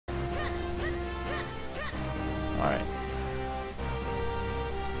Alright.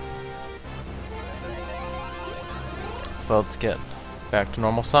 So let's get back to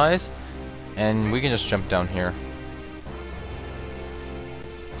normal size. And we can just jump down here.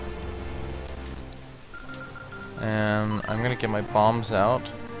 And I'm gonna get my bombs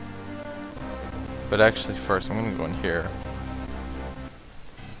out. But actually first I'm gonna go in here.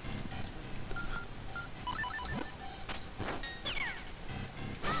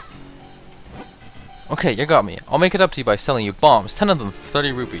 Okay, you got me. I'll make it up to you by selling you bombs. 10 of them for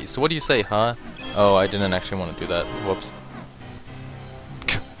 30 rupees. So what do you say, huh? Oh, I didn't actually want to do that. Whoops.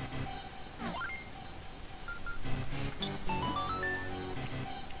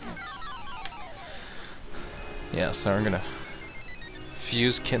 Yeah, so we're gonna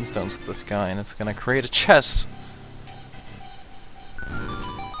fuse kinstones with this guy, and it's gonna create a chest.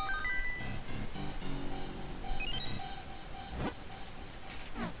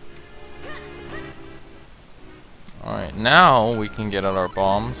 Alright, now we can get out our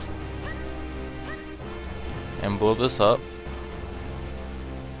bombs and blow this up.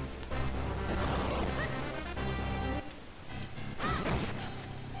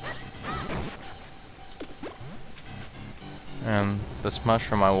 And this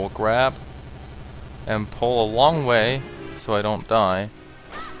mushroom I will grab and pull a long way so I don't die.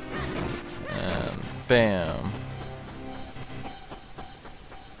 And bam.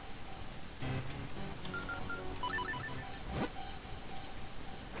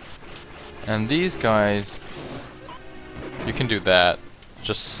 And these guys, you can do that.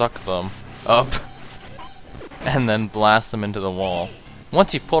 Just suck them up and then blast them into the wall.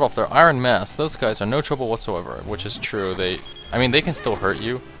 Once you've pulled off their iron mask, those guys are no trouble whatsoever, which is true. I mean, they can still hurt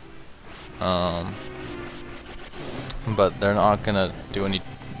you, but they're not gonna do any,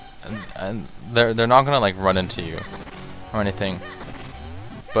 and they're not gonna like run into you or anything.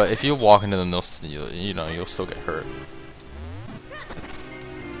 But if you walk into them, you'll still get hurt.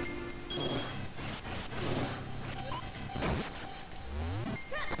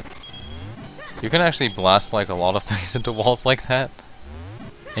 You can actually blast like a lot of things into walls like that,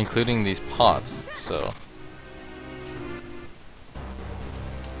 including these pots, so.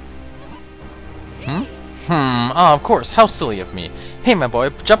 Of course, how silly of me. Hey my boy,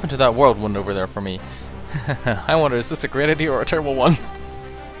 jump into that whirlwind over there for me. I wonder, is this a great idea or a terrible one?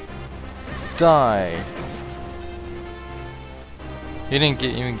 Die. You didn't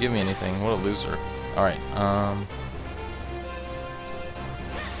even give me anything, what a loser. Alright,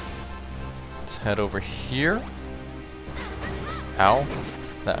 let's head over here. Ow,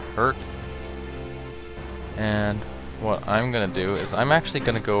 that hurt. And what I'm gonna do is I'm actually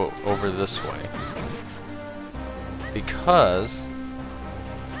gonna go over this way, because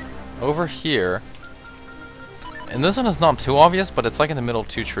over here, and this one is not too obvious, but it's like in the middle of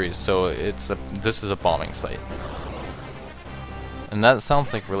two trees, so this is a bombing site. And that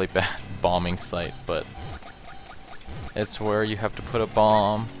sounds like really bad bombing site, but it's where you have to put a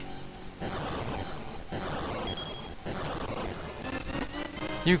bomb.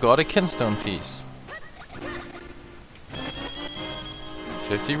 You got a kinstone piece.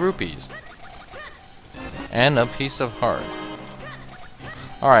 50 rupees. And a piece of heart.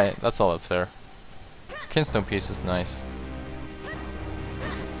 Alright, that's all that's there. Kinstone piece is nice.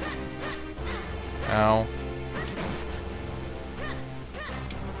 Ow.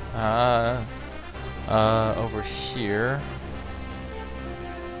 Over here.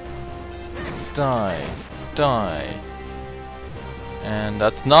 Die. Die. And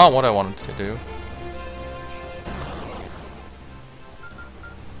that's not what I wanted to do.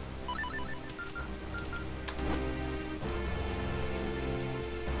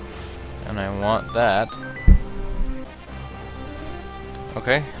 And I want that.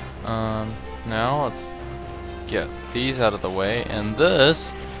 Okay. Now let's get these out of the way, and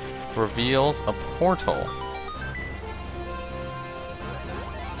this reveals a portal.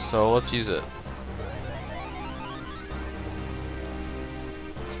 So let's use it.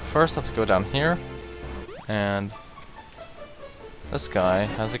 First, let's go down here, and this guy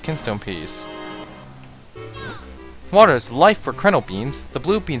has a kinstone piece. Water is life for Crenel beans. The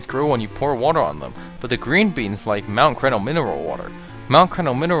blue beans grow when you pour water on them, but the green beans like Mount Crenel mineral water. Mount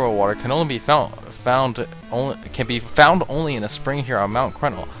Crenel mineral water can only be found only in a spring here on Mount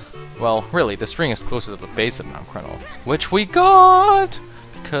Crenel. Well, really, the spring is closer to the base of Mount Crenel, which we got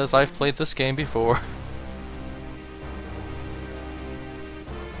because I've played this game before.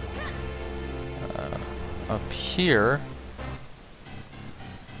 Up here.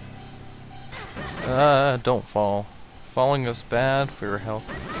 Don't fall. Falling is bad for your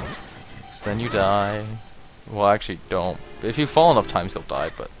health, because then you die. Well, actually, don't. If you fall enough times, you'll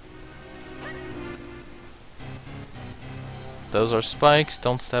die, but. Those are spikes,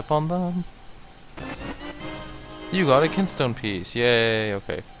 don't step on them. You got a kinstone piece, yay,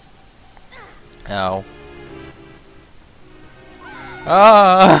 okay. Ow.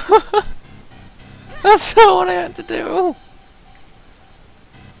 Ah! That's not what I had to do!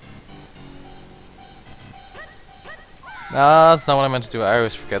 Nah, that's not what I meant to do. I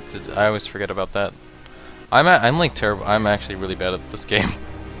always forget about that. I'm like terrible. I'm actually really bad at this game.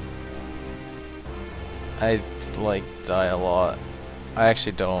 I like die a lot. I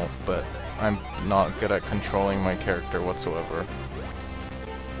actually don't, but I'm not good at controlling my character whatsoever.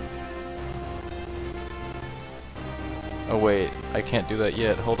 Oh wait, I can't do that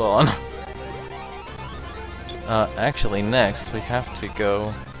yet. Hold on. Actually, next we have to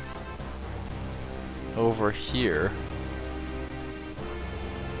go over here.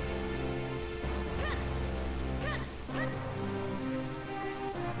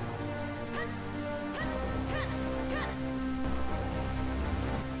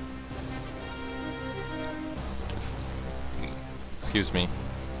 Excuse me.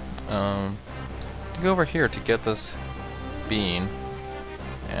 To go over here to get this bean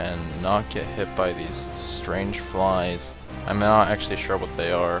and not get hit by these strange flies. I'm not actually sure what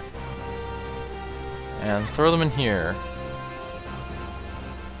they are. And throw them in here.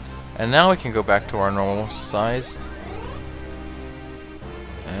 And now we can go back to our normal size.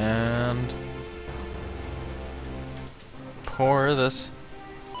 And pour this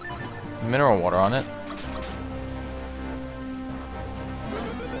mineral water on it.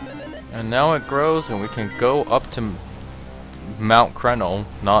 And now it grows, and we can go up to Mount Crenel,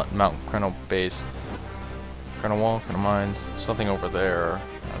 not Mount Crenel base. Crenel Wall, Crenel Mines, something over there,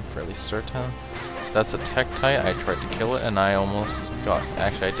 I'm fairly certain. That's a Tektite, I tried to kill it, and I almost got,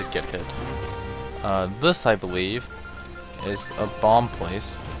 actually I did get hit. This, I believe, is a bomb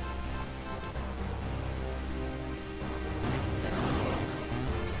place.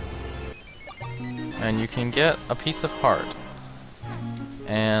 And you can get a piece of heart.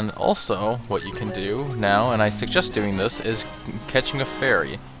 And also, what you can do now, and I suggest doing this, is catching a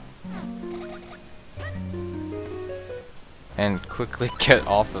fairy. And quickly get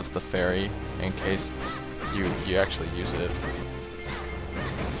off of the fairy, in case you actually use it.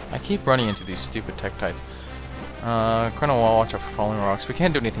 I keep running into these stupid Tektites. Crenel Wall, watch out for falling rocks. We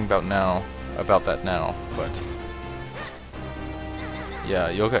can't do anything about that now, but yeah,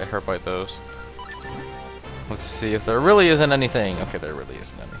 you'll get hurt by those. Let's see if there really isn't anything. Okay, there really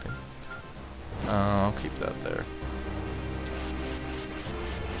isn't anything. I'll keep that there.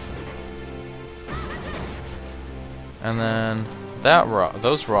 And then that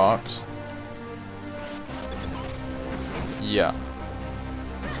those rocks. Yeah.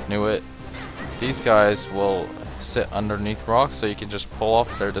 Knew it. These guys will sit underneath rocks, so you can just pull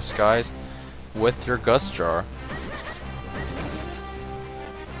off their disguise with your gust jar.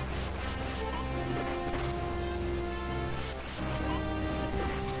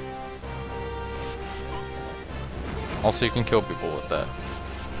 Also, you can kill people with that.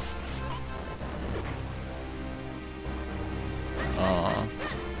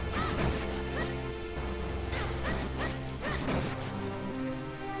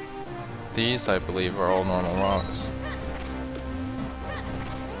 These, I believe, are all normal rocks.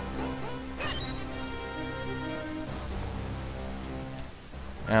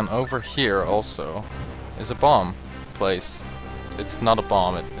 And over here, also, is a bomb place. It's not a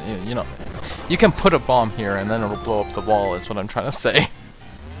bomb, you know. You can put a bomb here and then it'll blow up the wall, is what I'm trying to say.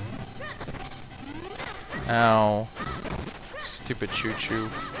 Ow. Stupid choo-choo.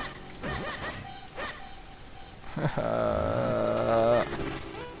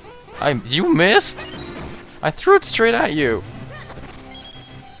 You missed? I threw it straight at you.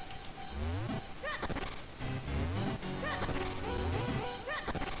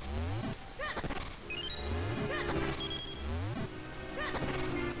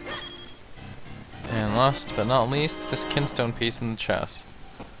 And last but not least, this kinstone piece in the chest.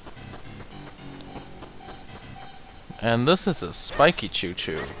 And this is a spiky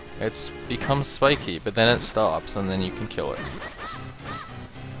choo-choo. It's becomes spiky, but then it stops, and then you can kill it.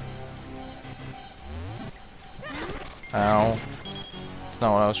 Ow. That's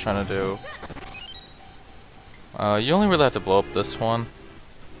not what I was trying to do. You only really have to blow up this one.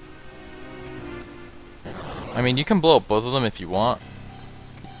 I mean, you can blow up both of them if you want.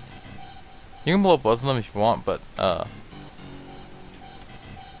 You can blow up both of them if you want, but, ow.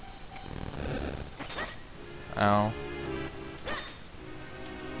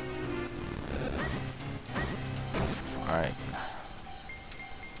 Alright.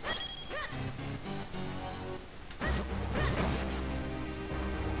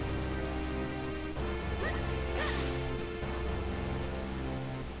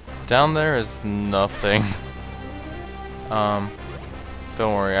 Down there is nothing. Don't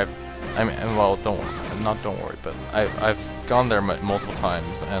worry. Well, don't worry, but I've gone there multiple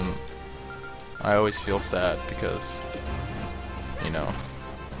times, and I always feel sad because, you know,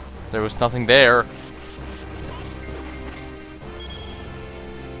 there was nothing there.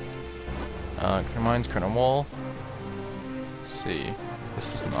 Mine's Crenel. Let's see.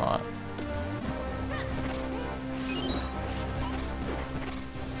 This is not.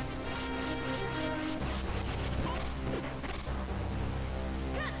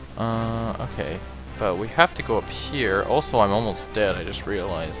 Okay. But we have to go up here. Also, I'm almost dead, I just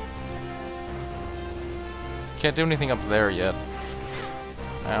realized. Can't do anything up there yet.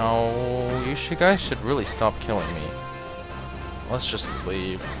 Ow, you guys should really stop killing me. Let's just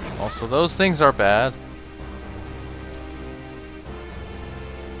leave. Also, those things are bad.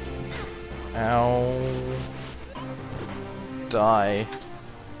 Ow. Die.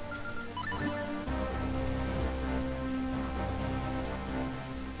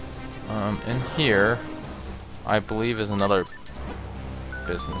 In here, I believe is another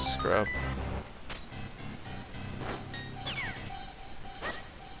business scrub.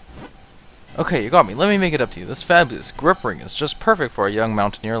 Okay, you got me. Let me make it up to you. This fabulous grip ring is just perfect for a young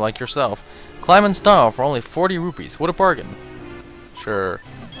mountaineer like yourself. Climb in style for only 40 rupees. What a bargain. Sure.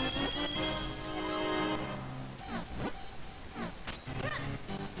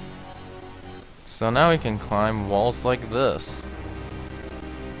 So now we can climb walls like this.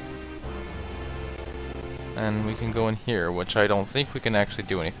 And we can go in here, which I don't think we can actually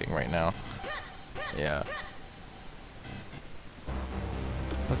do anything right now. Yeah.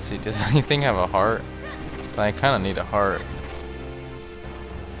 Let's see, does anything have a heart? I kinda need a heart.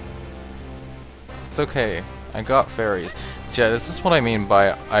 It's okay, I got fairies. So yeah, this is what I mean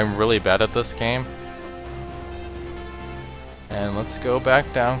by I'm really bad at this game. And let's go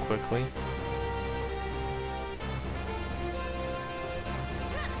back down quickly.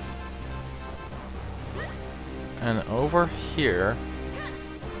 And over here...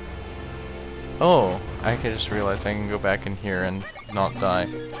 Oh, I just realized I can go back in here and not die.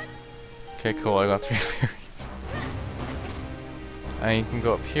 Okay, cool, I got 3 fairies. And you can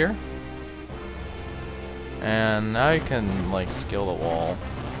go up here. And now you can, like, scale the wall.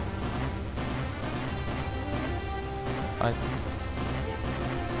 I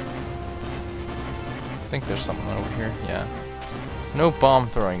think there's something over here, yeah. No bomb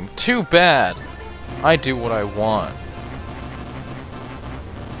throwing. Too bad! I do what I want.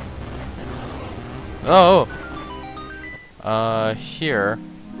 Oh! Here.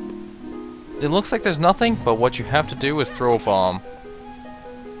 It looks like there's nothing, but what you have to do is throw a bomb.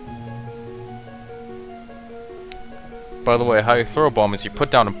 By the way, how you throw a bomb is you put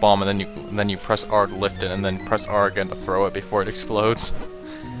down a bomb and then you press R to lift it, and then press R again to throw it before it explodes.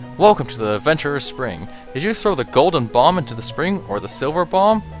 Welcome to the Adventurer's Spring. Did you throw the golden bomb into the spring, or the silver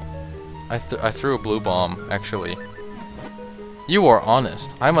bomb? I threw a blue bomb, actually. You are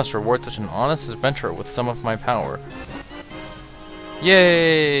honest. I must reward such an honest adventurer with some of my power.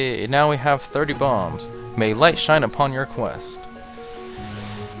 Yay! Now we have 30 bombs. May light shine upon your quest.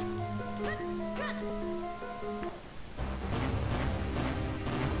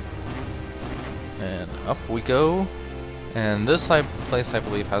 And up we go. And this place, I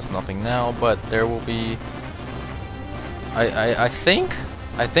believe, has nothing now, but there will be... I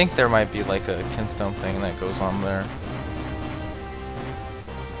think there might be like a kinstone thing that goes on there.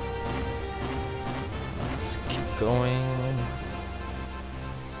 Let's keep going.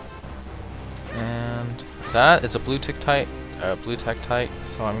 And that is a blue tektite,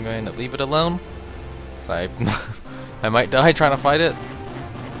 so I'm going to leave it alone. So I might die trying to fight it.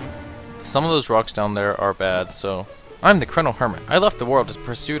 Some of those rocks down there are bad, so... I'm the Crenel Hermit. I left the world to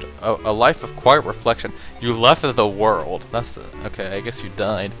pursue a life of quiet reflection. You left the world. That's... okay, I guess you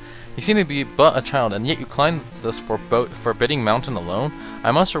died. You seem to be but a child, and yet you climbed this forbidding mountain alone? I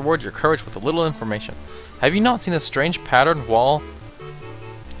must reward your courage with a little information. Have you not seen a strange patterned wall?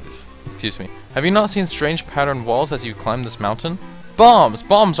 Excuse me. Have you not seen strange patterned walls as you climb this mountain? Bombs!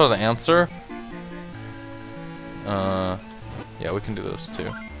 Bombs are the answer! Yeah, we can do those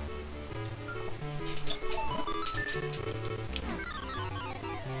too.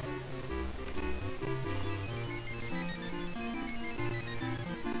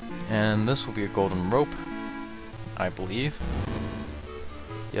 And this will be a golden rope, I believe.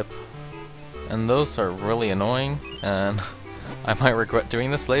 Yep. And those are really annoying, and I might regret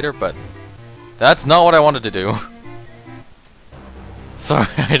doing this later, but that's not what I wanted to do. Sorry,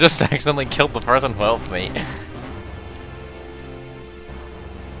 I just accidentally killed the person who helped me.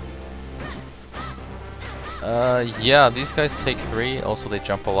 Yeah, these guys take 3. Also, they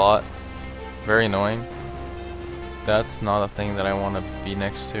jump a lot. Very annoying. That's not a thing that I want to be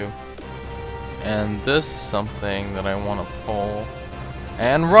next to. And this is something that I want to pull.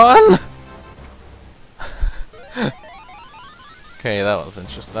 And run! Okay, that was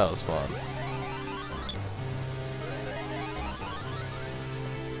interesting. That was fun.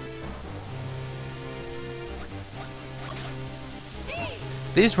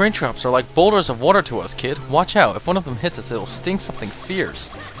 These raindrops are like boulders of water to us, kid. Watch out. If one of them hits us, it'll sting something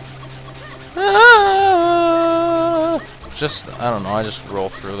fierce. Ah! Just, I don't know, I just roll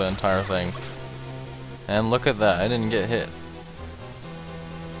through the entire thing. And look at that, I didn't get hit.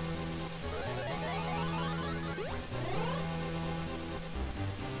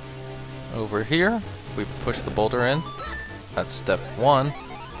 Over here, we push the boulder in. That's step 1.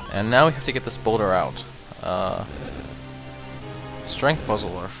 And now we have to get this boulder out. Strength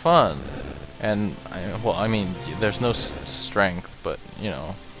puzzles are fun. And, well, I mean, there's no strength, but, you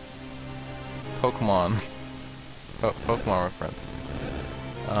know. Pokemon. Pokemon reference.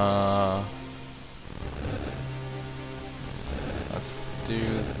 Let's do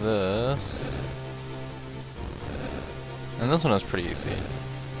this. And this one is pretty easy.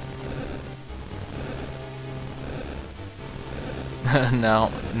 now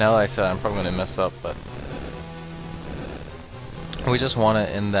that I said it, I'm probably gonna mess up, but we just want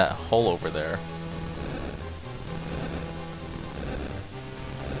it in that hole over there.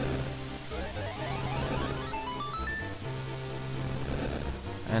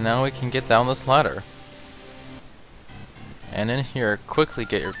 And now we can get down this ladder. And in here, quickly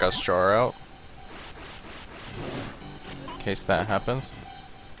get your gust jar out. In case that happens.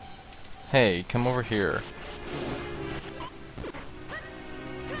 Hey, come over here.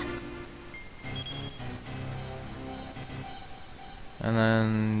 And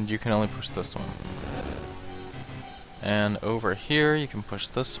then you can only push this one. And over here, you can push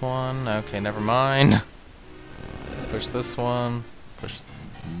this one. Okay, never mind. Push this one. Push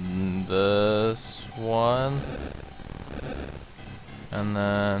this one. And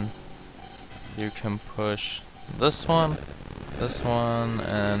then you can push this one,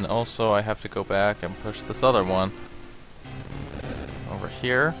 and also I have to go back and push this other one over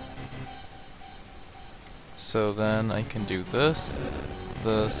here. So then I can do this,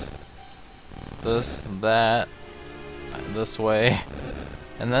 that, this way,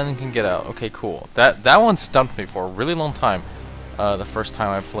 and then you can get out. Okay, cool. That one stumped me for a really long time, the first time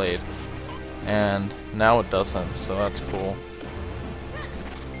I played, and now it doesn't, so that's cool.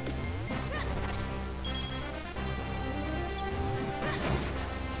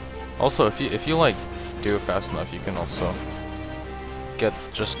 Also, if you like do it fast enough, you can also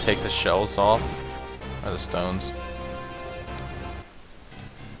just take the shells off, or the stones.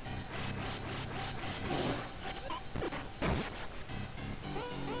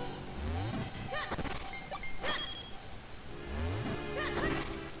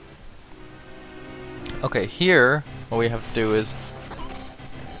 Okay, here what we have to do is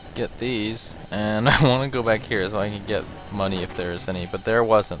get these, and I want to go back here so I can get money if there is any, but there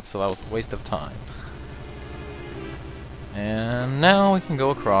wasn't, so that was a waste of time. And now we can go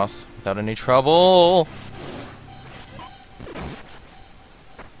across without any trouble.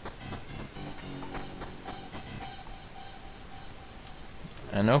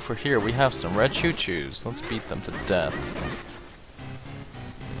 And over here we have some red choo-choos. Let's beat them to death.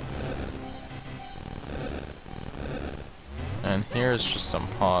 And here's just some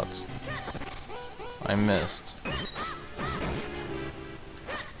pots. I missed.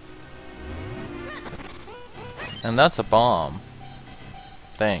 And that's a bomb.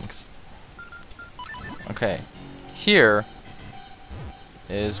 Thanks. Okay. Here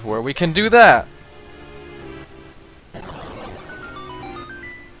is where we can do that.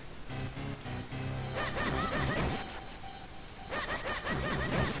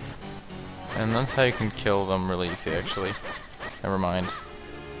 And that's how you can kill them really easy, actually. Never mind.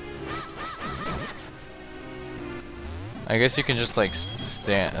 I guess you can just like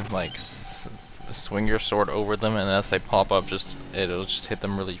stand, like swing your sword over them, and as they pop up, it'll just hit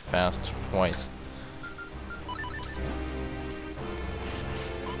them really fast twice.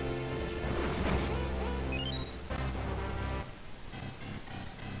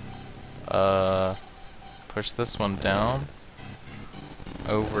 Push this one down.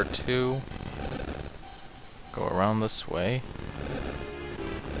 Over 2. Go around this way.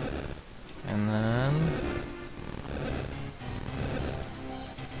 And then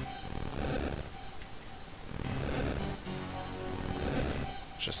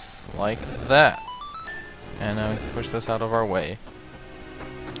just like that. And now we can push this out of our way.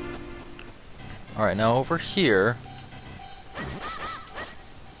 Alright, now over here.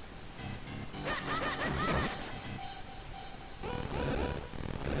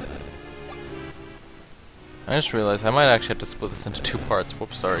 I just realized I might actually have to split this into 2 parts.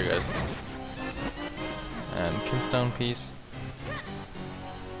 Whoops, sorry guys. And kinstone piece.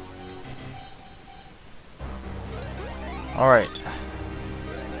 Alright.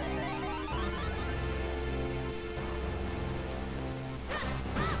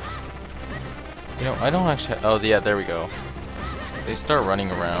 You know, I don't actually... Oh, yeah, there we go. They start running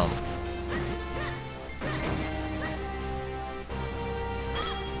around.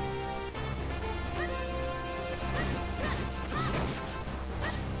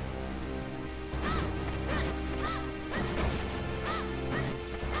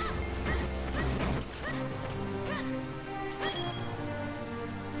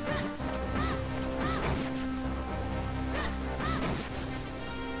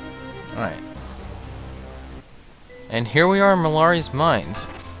 Alright. And here we are in Malari's mines.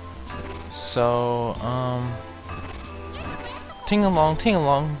 So, ting along,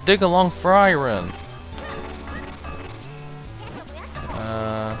 dig along for iron.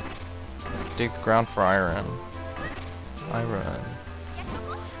 Dig the ground for iron.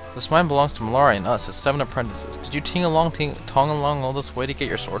 This mine belongs to Malari and us as 7 apprentices. Did you tong along all this way to get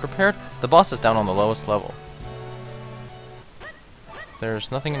your sword repaired? The boss is down on the lowest level.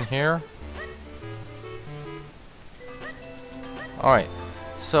 There's nothing in here. Alright,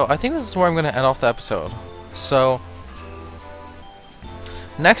 so I think this is where I'm going to end off the episode. So,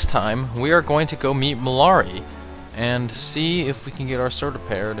 next time we are going to go meet Malari and see if we can get our sword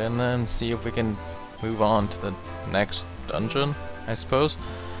repaired, and then see if we can move on to the next dungeon, I suppose.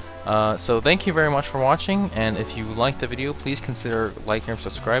 So thank you very much for watching, and if you liked the video, please consider liking or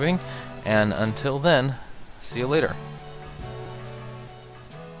subscribing, and until then, see you later.